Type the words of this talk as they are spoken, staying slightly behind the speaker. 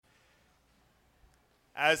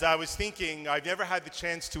As I was thinking, I've never had the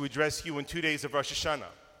chance to address you in 2 days of Rosh Hashanah.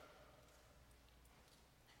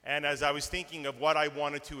 And as I was thinking of what I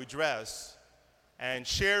wanted to address and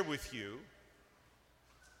share with you,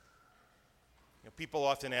 people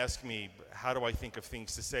often ask me, how do I think of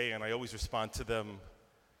things to say? And I always respond to them,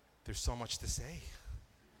 there's so much to say.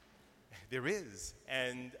 There is.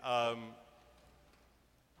 And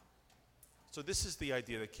so this is the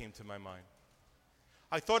idea that came to my mind.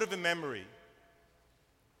 I thought of a memory.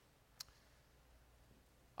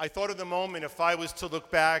 I thought of the moment if I was to look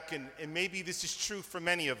back, and maybe this is true for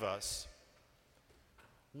many of us,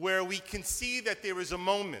 where we can see that there is a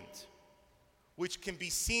moment which can be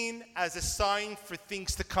seen as a sign for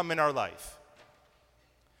things to come in our life.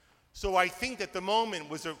 So I think that the moment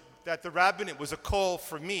that the rabbinate was a call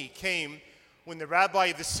for me came when the rabbi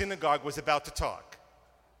of the synagogue was about to talk.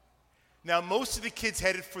 Now, most of the kids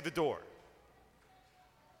headed for the door.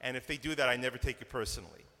 And if they do that, I never take it personally.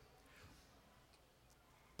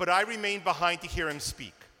 But I remained behind to hear him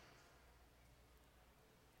speak.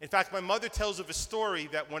 In fact, my mother tells of a story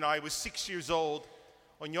that when I was 6 years old,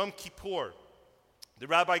 on Yom Kippur, the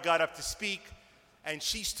rabbi got up to speak, and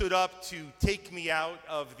she stood up to take me out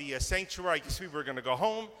of the sanctuary. I guess we were going to go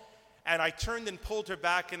home. And I turned and pulled her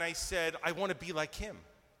back, and I said, I want to be like him.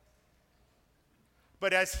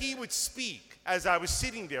 But as he would speak, as I was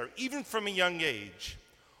sitting there, even from a young age,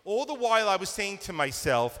 all the while I was saying to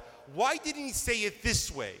myself, why didn't he say it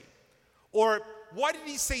this way? Or why did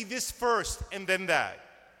he say this first and then that?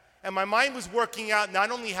 And my mind was working out not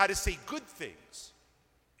only how to say good things,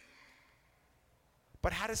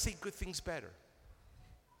 but how to say good things better.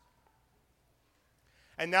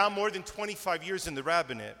 And now, more than 25 years in the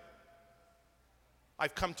rabbinate,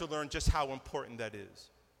 I've come to learn just how important that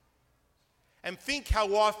is. And think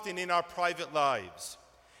how often in our private lives,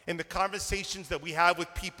 in the conversations that we have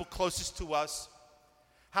with people closest to us,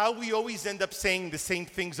 how we always end up saying the same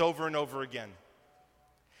things over and over again.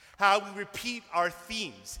 How we repeat our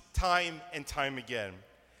themes time and time again.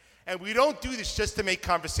 And we don't do this just to make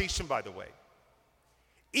conversation, by the way.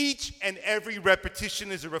 Each and every repetition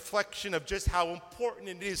is a reflection of just how important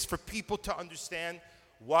it is for people to understand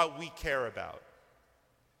what we care about.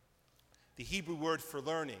 The Hebrew word for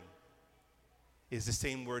learning is the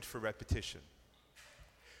same word for repetition.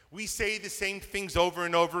 We say the same things over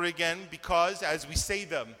and over again because as we say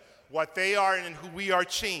them, what they are and who we are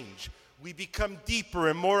change. We become deeper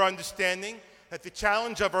and more understanding that the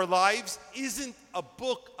challenge of our lives isn't a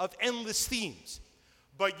book of endless themes,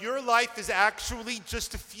 but your life is actually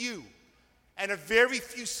just a few, and a very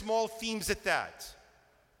few small themes at that.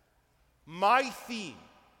 My theme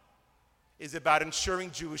is about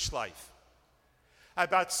ensuring Jewish life,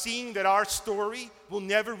 about seeing that our story will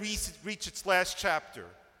never reach its last chapter,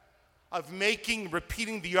 of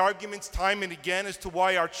repeating the arguments time and again as to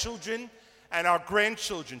why our children and our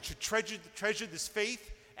grandchildren should treasure this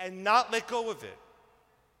faith and not let go of it.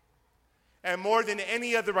 And more than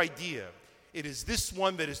any other idea, it is this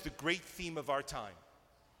one that is the great theme of our time.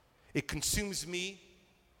 It consumes me,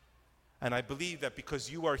 and I believe that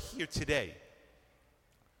because you are here today,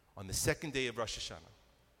 on the second day of Rosh Hashanah,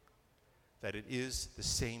 that it is the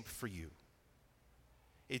same for you.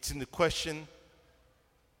 It's in the question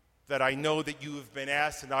that I know that you have been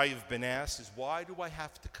asked and I have been asked is, why do I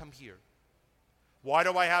have to come here? Why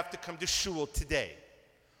do I have to come to shul today?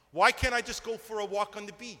 Why can't I just go for a walk on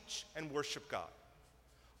the beach and worship God?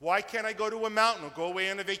 Why can't I go to a mountain or go away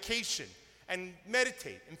on a vacation and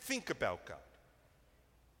meditate and think about God?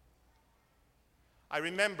 I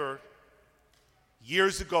remember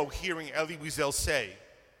years ago hearing Elie Wiesel say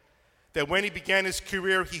that when he began his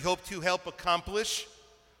career, he hoped to help accomplish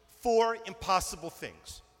 4 impossible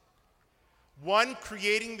things. 1,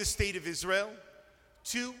 creating the state of Israel.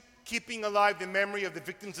 2, keeping alive the memory of the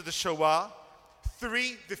victims of the Shoah.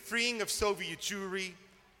 3, the freeing of Soviet Jewry.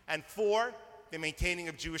 And 4, the maintaining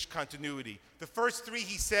of Jewish continuity. The first 3,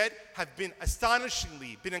 he said, have been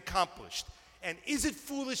astonishingly accomplished. And is it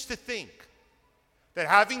foolish to think that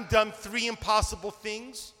having done 3 impossible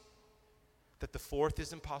things, that the 4th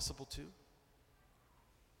is impossible too?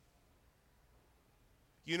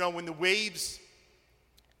 You know, when the waves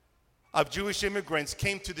of Jewish immigrants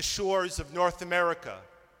came to the shores of North America,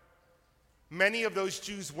 many of those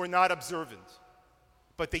Jews were not observant,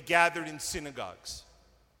 but they gathered in synagogues.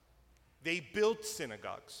 They built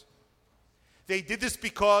synagogues. They did this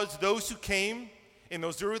because those who came in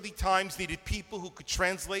those early times needed people who could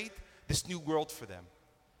translate this new world for them.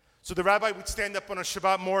 So the rabbi would stand up on a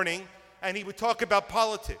Shabbat morning and he would talk about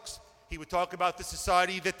politics. He would talk about the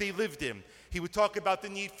society that they lived in. He would talk about the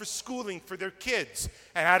need for schooling for their kids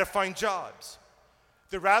and how to find jobs.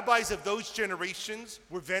 The rabbis of those generations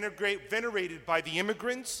were venerated by the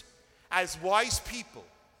immigrants as wise people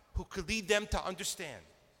who could lead them to understand,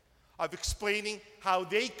 of explaining how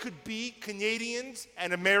they could be Canadians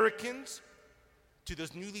and Americans to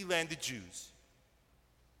those newly landed Jews.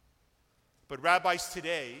 But rabbis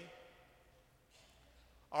today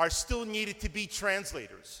are still needed to be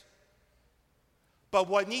translators. But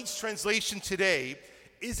what needs translation today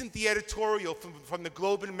isn't the editorial from the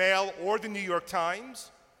Globe and Mail or the New York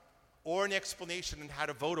Times, or an explanation on how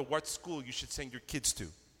to vote or what school you should send your kids to.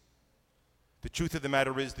 The truth of the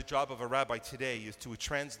matter is, the job of a rabbi today is to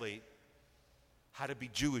translate how to be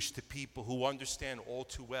Jewish to people who understand all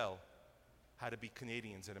too well how to be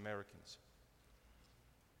Canadians and Americans.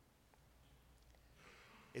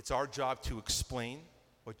 It's our job to explain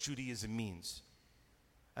what Judaism means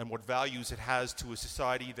and what values it has to a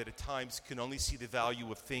society that at times can only see the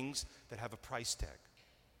value of things that have a price tag.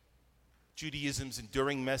 Judaism's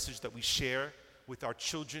enduring message that we share with our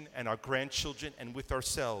children and our grandchildren and with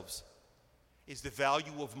ourselves is the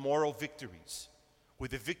value of moral victories, where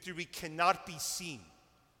the victory cannot be seen,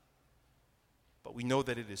 but we know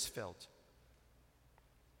that it is felt.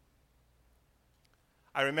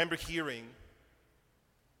 I remember hearing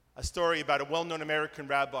a story about a well-known American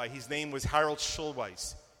rabbi. His name was Harold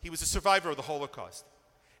Schulweis. He was a survivor of the Holocaust.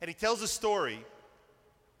 And he tells a story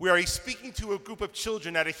where he's speaking to a group of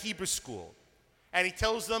children at a Hebrew school, and he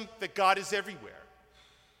tells them that God is everywhere.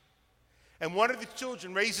 And one of the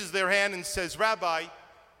children raises their hand and says, "Rabbi,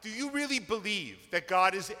 do you really believe that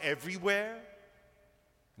God is everywhere?"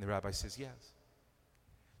 And the rabbi says, "Yes."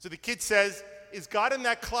 So the kid says, "Is God in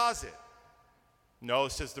that closet?" "No,"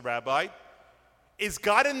 says the rabbi. "Is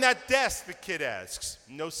God in that desk?" the kid asks.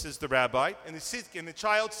 "No," says the rabbi. And the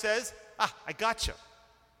child says, "I gotcha."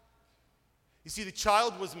 You see, the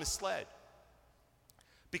child was misled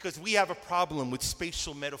because we have a problem with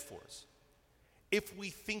spatial metaphors. If we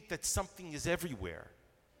think that something is everywhere,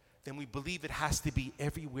 then we believe it has to be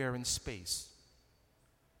everywhere in space.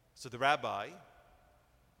 So the rabbi,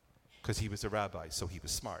 because he was a rabbi, so he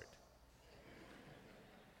was smart,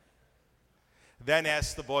 then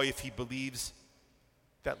asked the boy if he believes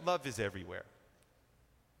that love is everywhere.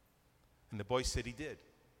 And the boy said he did.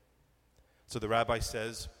 So the rabbi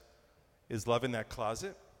says, "Is love in that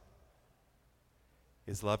closet?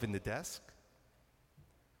 Is love in the desk?"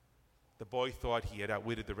 The boy thought he had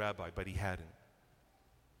outwitted the rabbi, but he hadn't.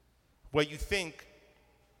 What you think,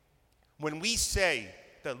 when we say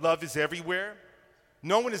that love is everywhere,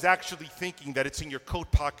 no one is actually thinking that it's in your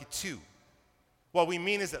coat pocket too. What we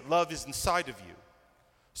mean is that love is inside of you.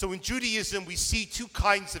 So in Judaism, we see two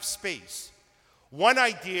kinds of space. One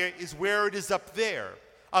idea is where it is up there,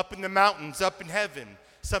 up in the mountains, up in heaven,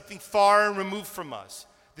 something far and removed from us.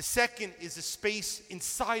 The second is a space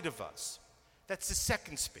inside of us. That's the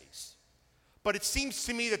second space. But it seems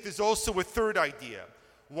to me that there's also a third idea,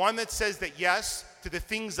 one that says that yes to the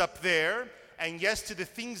things up there and yes to the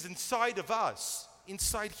things inside of us,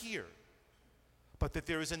 inside here. But that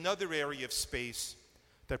there is another area of space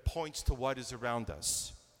that points to what is around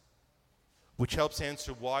us, which helps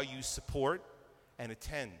answer why you support and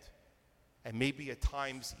attend, and maybe at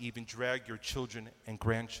times even drag your children and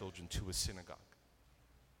grandchildren to a synagogue.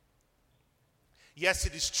 Yes,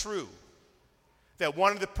 it is true that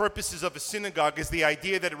one of the purposes of a synagogue is the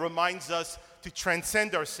idea that it reminds us to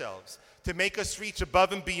transcend ourselves, to make us reach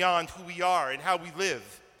above and beyond who we are and how we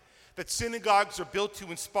live. That synagogues are built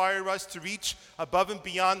to inspire us to reach above and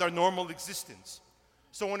beyond our normal existence.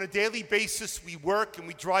 So on a daily basis, we work and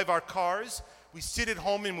we drive our cars, we sit at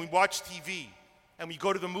home and we watch TV, and we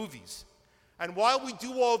go to the movies. And while we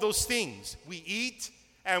do all those things, we eat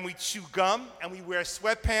and we chew gum and we wear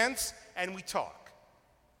sweatpants and we talk.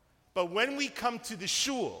 But when we come to the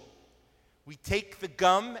shul, we take the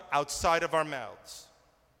gum outside of our mouths.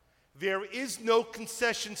 There is no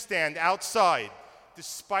concession stand outside,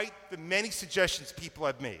 despite the many suggestions people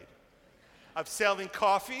have made of selling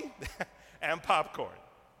coffee and popcorn.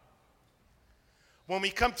 When we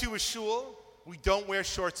come to a shul, we don't wear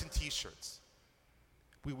shorts and t-shirts.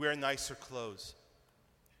 We wear nicer clothes.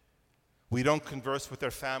 We don't converse with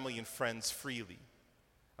our family and friends freely,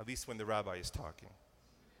 at least when the rabbi is talking.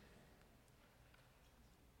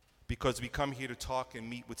 Because we come here to talk and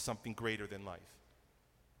meet with something greater than life.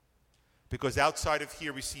 Because outside of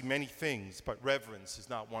here we see many things, but reverence is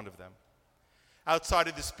not one of them. Outside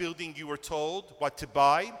of this building you are told what to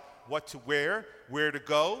buy, what to wear, where to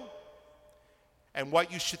go, and what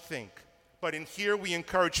you should think. But in here we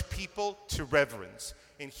encourage people to reverence.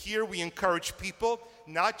 In here we encourage people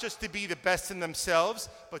not just to be the best in themselves,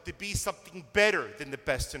 but to be something better than the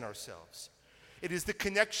best in ourselves. It is the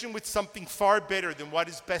connection with something far better than what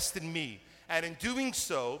is best in me. And in doing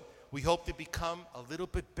so, we hope to become a little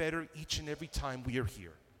bit better each and every time we are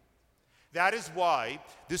here. That is why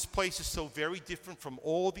this place is so very different from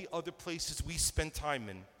all the other places we spend time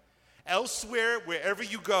in. Elsewhere, wherever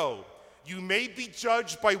you go, you may be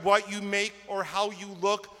judged by what you make or how you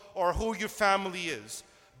look or who your family is.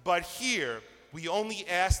 But here, we only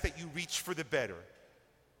ask that you reach for the better.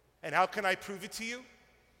 And how can I prove it to you?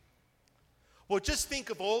 Well, just think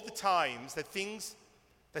of all the times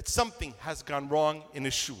that something has gone wrong in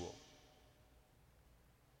a shul.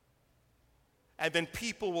 And then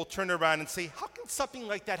people will turn around and say, how can something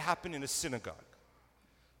like that happen in a synagogue?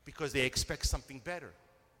 Because they expect something better.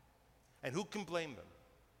 And who can blame them?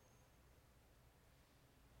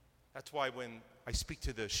 That's why when I speak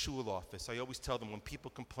to the shul office, I always tell them when people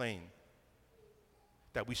complain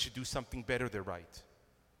that we should do something better, they're right.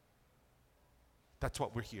 That's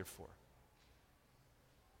what we're here for.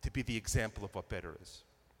 To be the example of what better is.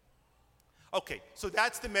 Okay, so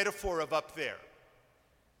that's the metaphor of up there.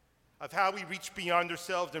 Of how we reach beyond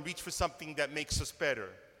ourselves and reach for something that makes us better.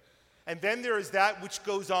 And then there is that which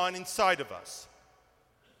goes on inside of us.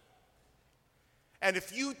 And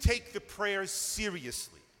if you take the prayers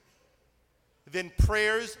seriously, then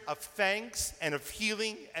prayers of thanks and of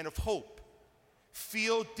healing and of hope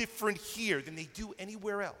feel different here than they do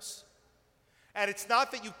anywhere else. And it's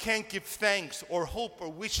not that you can't give thanks or hope or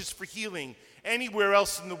wishes for healing anywhere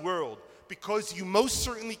else in the world, because you most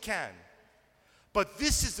certainly can. But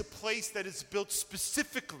this is a place that is built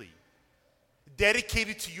specifically,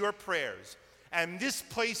 dedicated to your prayers. And this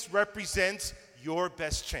place represents your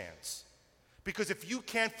best chance. Because if you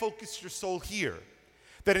can't focus your soul here,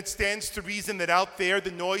 then it stands to reason that out there,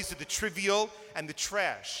 the noise of the trivial and the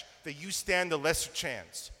trash, that you stand a lesser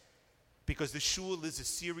chance. Because the shul is a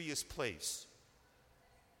serious place.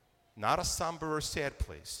 Not a somber or sad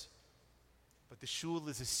place. But the shul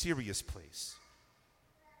is a serious place.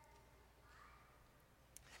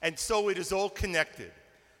 And so it is all connected.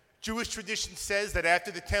 Jewish tradition says that after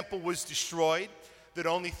the temple was destroyed, that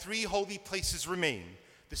only 3 holy places remain: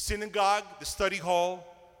 the synagogue, the study hall,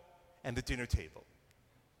 and the dinner table,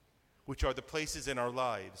 which are the places in our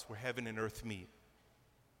lives where heaven and earth meet.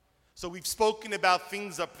 So we've spoken about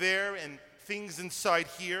things up there and things inside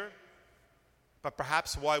here, but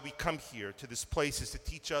perhaps why we come here to this place is to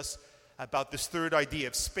teach us about this third idea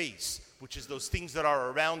of space, which is those things that are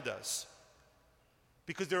around us.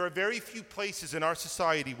 Because there are very few places in our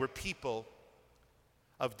society where people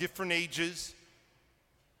of different ages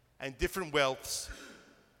and different wealths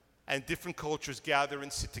and different cultures gather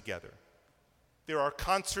and sit together. There are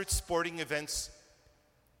concerts, sporting events,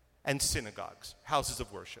 and synagogues, houses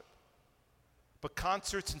of worship. But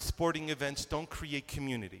concerts and sporting events don't create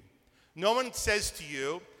community. No one says to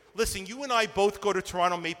you, listen, you and I both go to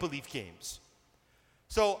Toronto Maple Leaf games.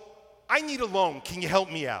 So I need a loan. Can you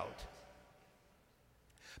help me out?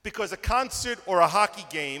 Because a concert or a hockey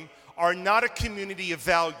game are not a community of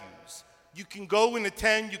values. You can go and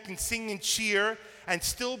attend, you can sing and cheer, and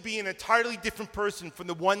still be an entirely different person from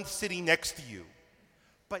the one sitting next to you.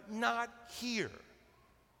 But not here.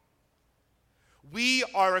 We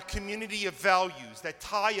are a community of values that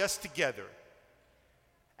tie us together.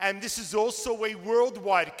 And this is also a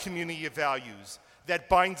worldwide community of values that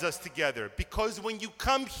binds us together. Because when you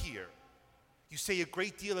come here, you say a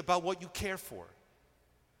great deal about what you care for.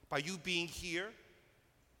 By you being here,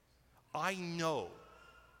 I know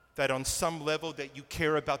that on some level that you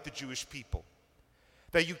care about the Jewish people,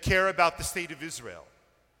 that you care about the state of Israel,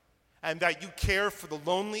 and that you care for the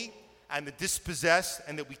lonely and the dispossessed,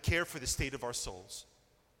 and that we care for the state of our souls.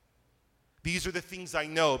 These are the things I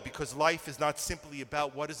know, because life is not simply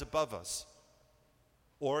about what is above us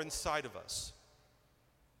or inside of us,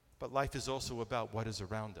 but life is also about what is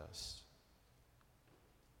around us.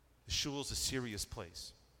 The shul is a serious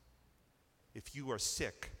place. If you are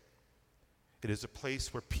sick, it is a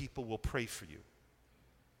place where people will pray for you.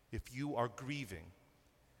 If you are grieving,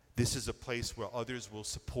 this is a place where others will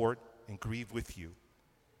support and grieve with you.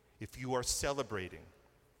 If you are celebrating,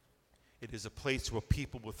 it is a place where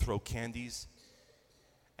people will throw candies,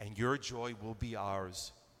 and your joy will be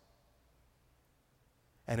ours.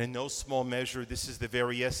 And in no small measure, this is the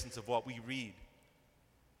very essence of what we read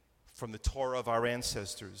from the Torah of our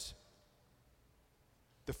ancestors.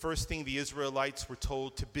 The first thing the Israelites were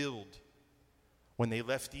told to build when they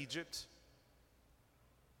left Egypt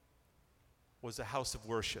was a house of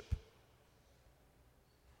worship.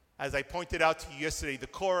 As I pointed out to you yesterday, the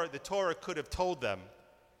Torah could have told them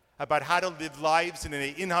about how to live lives in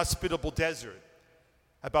an inhospitable desert,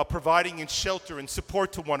 about providing shelter and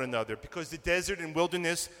support to one another, because the desert and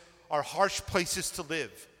wilderness are harsh places to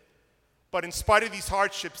live. But in spite of these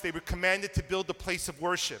hardships, they were commanded to build a place of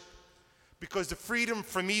worship, because the freedom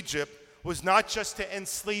from Egypt was not just to end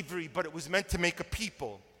slavery, but it was meant to make a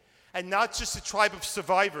people, and not just a tribe of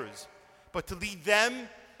survivors, but to lead them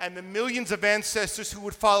and the millions of ancestors who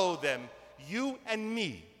would follow them, you and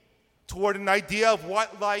me, toward an idea of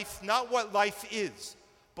what life, not what life is,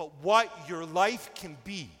 but what your life can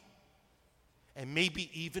be, and maybe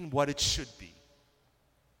even what it should be.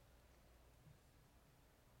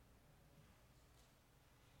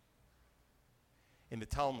 In the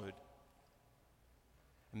Talmud,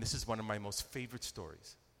 and this is one of my most favorite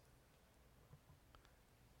stories,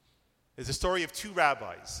 there's a story of two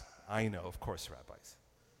rabbis, I know, of course, rabbis,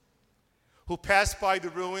 who passed by the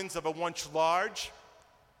ruins of a once large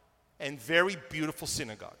and very beautiful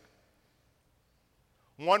synagogue.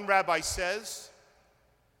 One rabbi says,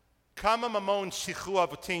 Kama mamon shichu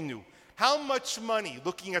avotenu. How much money,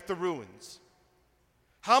 looking at the ruins,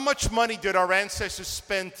 how much money did our ancestors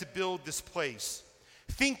spend to build this place,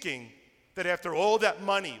 thinking that after all that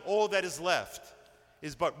money, all that is left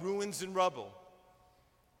is but ruins and rubble?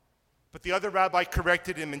 But the other rabbi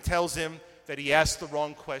corrected him and tells him that he asked the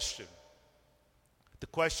wrong question. The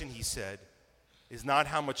question, he said, is not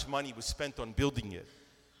how much money was spent on building it,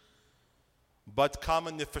 but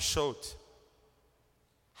kama nefashot.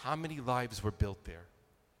 How many lives were built there?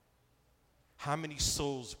 How many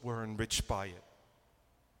souls were enriched by it?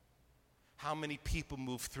 How many people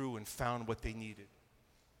moved through and found what they needed?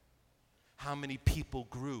 How many people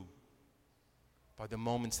grew by the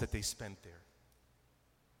moments that they spent there?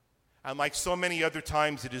 And like so many other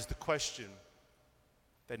times, it is the question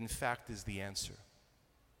that in fact is the answer.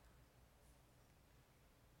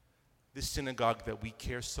 This synagogue that we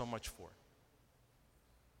care so much for,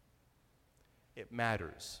 it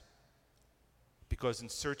matters because in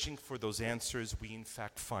searching for those answers, we in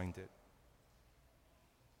fact find it.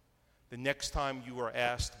 The next time you are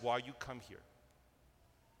asked why you come here,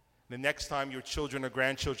 the next time your children or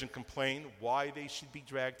grandchildren complain why they should be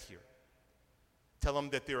dragged here, tell them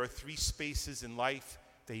that there are three spaces in life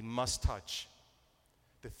they must touch: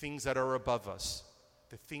 the things that are above us,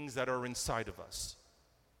 the things that are inside of us,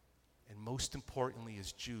 and most importantly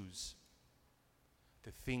as Jews,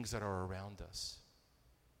 the things that are around us.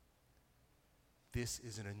 This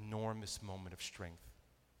is an enormous moment of strength.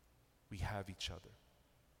 We have each other.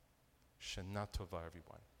 Shana Tova,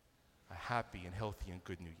 everyone. A happy and healthy and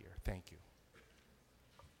good new year. Thank you.